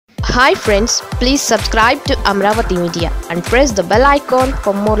Hi friends, please subscribe to Amaravathi Media and press the bell icon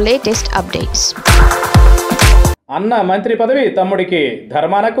for more latest updates. అన్న మంత్రి పదవి తమ్ముడికి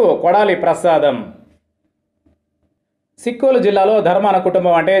ధర్మానకు కొడాలి ప్రసాదం. సిక్కోలు జిల్లాలో ధర్మాన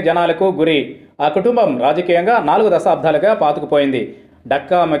కుటుంబం అంటే జనాలకు గురి. ఆ కుటుంబం రాజకీయంగా 4 దశాబ్దాలుగా పాతుకుపోయింది.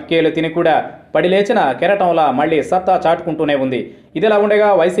 డక్కా మక్కేలు తిని కూడా పడిలేచిన కెరటంలా మళ్లీ సత్తా చాటుకుంటూనే ఉంది. ఇదిలా ఉండగా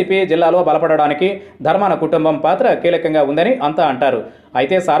వైసీపీ జిల్లాలో బలపడడానికి ధర్మాన కుటుంబం పాత్ర కీలకంగా ఉందని అంతా అంటారు.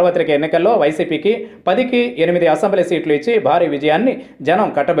 అయితే సార్వత్రిక ఎన్నికల్లో వైసీపీకి 10కి 8 అసెంబ్లీ సీట్లు ఇచ్చి భారీ విజయాన్ని జనం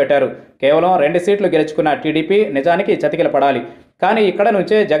కట్టబెట్టారు. కేవలం 2 సీట్లు గెలుచుకున్న టీడీపీ నిజానికి చతికిల పడాలి. కానీ ఇక్కడ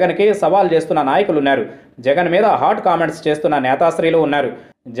నుంచే జగన్కి సవాల్ చేస్తున్న నాయకులున్నారు. జగన్ మీద హాట్ కామెంట్స్ చేస్తున్న నేతాశ్రీలు ఉన్నారు.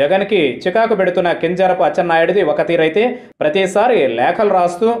 జగన్కి చికాకు పెడుతున్న కింజరపు అచ్చెన్నాయుడిది ఒక తీరైతే, ప్రతిసారి లేఖలు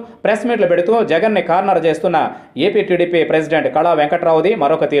రాస్తూ ప్రెస్ మీట్లు పెడుతూ జగన్ని కార్నర్ చేస్తున్న ఏపీ టీడీపీ ప్రెసిడెంట్ కళా వెంకట్రావుది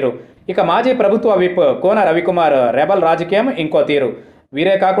మరొక తీరు. ఇక మాజీ ప్రభుత్వ విప్ కోన రవికుమార్ రెబల్ రాజకీయం ఇంకో తీరు.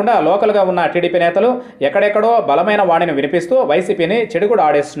 వీరే కాకుండా లోకల్గా ఉన్న టీడీపీ నేతలు ఎక్కడెక్కడో బలమైన వాణిని వినిపిస్తూ వైసీపీని చెడుగుడు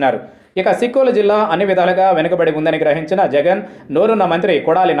ఆడేస్తున్నారు. ఇక సిక్కోలు జిల్లా అన్ని విధాలుగా వెనుకబడి ఉందని గ్రహించిన జగన్ నోరున్న మంత్రి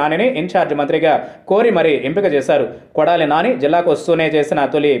కొడాలి నానిని ఇన్ఛార్జ్ మంత్రిగా కోరి మరీ ఎంపిక చేశారు. కొడాలి నాని జిల్లాకు వస్తూనే చేసిన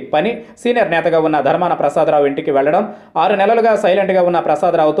తొలి పని సీనియర్ నేతగా ఉన్న ధర్మాన ప్రసాదరావు ఇంటికి వెళ్లడం. 6 నెలలుగా సైలెంట్గా ఉన్న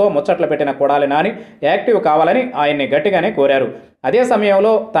ప్రసాదరావుతో ముచ్చట్లు పెట్టిన కొడాలి నాని యాక్టివ్ కావాలని ఆయన్ని గట్టిగానే కోరారు. అదే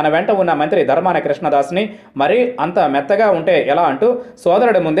సమయంలో తన వెంట ఉన్న మంత్రి ధర్మాన కృష్ణదాస్ని మరీ అంత మెత్తగా ఉంటే ఎలా అంటూ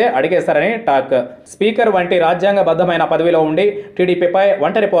సోదరుడి ముందే అడిగేశారని టాక్. స్పీకర్ వంటి రాజ్యాంగబద్ధమైన పదవిలో ఉండి టీడీపీపై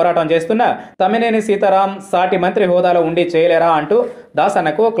ఒంటరి పోరాటం చేస్తున్న తమ్మినేని సీతారాం సాటి మంత్రి హోదాలో ఉండి చేయలేరా అంటూ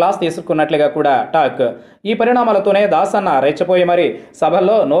దాసన్నకు క్లాస్ తీసుకున్నట్లుగా కూడా టాక్. ఈ పరిణామాలతోనే దాసన్న రెచ్చిపోయి మరీ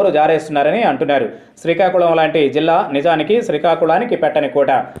సభల్లో నోరు జారేస్తున్నారని అంటున్నారు. శ్రీకాకుళం లాంటి జిల్లా నిజానికి శ్రీకాకుళానికి పెట్టని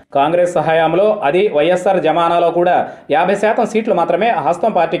కోట. కాంగ్రెస్ హయాంలో, అది వైఎస్ఆర్ జమానాలో కూడా 50% సీట్లు మాత్రమే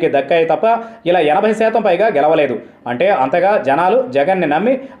హస్తం పార్టీకి దక్కాయి తప్ప ఇలా 80% పైగా గెలవలేదు. అంటే అంతగా జనాలు జగన్ని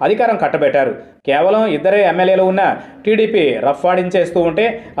నమ్మి అధికారం కట్టబెట్టారు. కేవలం 2 ఎమ్మెల్యేలు ఉన్న టీడీపీ రఫ్ఫాడించేస్తూ ఉంటే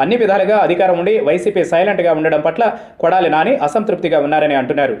అన్ని విధాలుగా అధికారం ఉండి వైసీపీ సైలెంట్గా ఉండడం పట్ల కొడాలి నాని అసంతృప్తిగా ఉన్నారని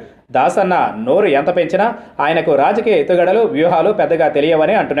అంటున్నారు. దాసన్న నోరు ఎంత పెంచినా ఆయనకు రాజకీయ ఎత్తుగడలు వ్యూహాలు పెద్దగా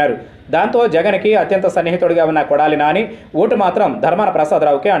తెలియవని అంటున్నారు. దాంతో జగన్కి అత్యంత సన్నిహితుడిగా ఉన్న కొడాలి నాని ఓటు మాత్రం ధర్మాన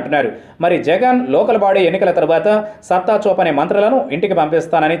ప్రసాదరావుకే అంటున్నారు. మరి జగన్ లోకల్ బాడీ ఎన్నికల తర్వాత సత్తా చూపని మంత్రులను ఇంటికి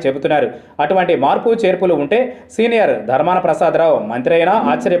పంపిస్తానని చెబుతున్నారు. అటువంటి మార్పు చేర్పులు ఉంటే సీనియర్ ధర్మాన ప్రసాదరావు మంత్రి అయినా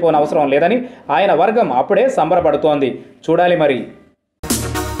ఆశ్చర్యపోనవసరం లేదని ఆయన వర్గం అప్పుడే సంబరపడుతోంది. చూడాలి మరి.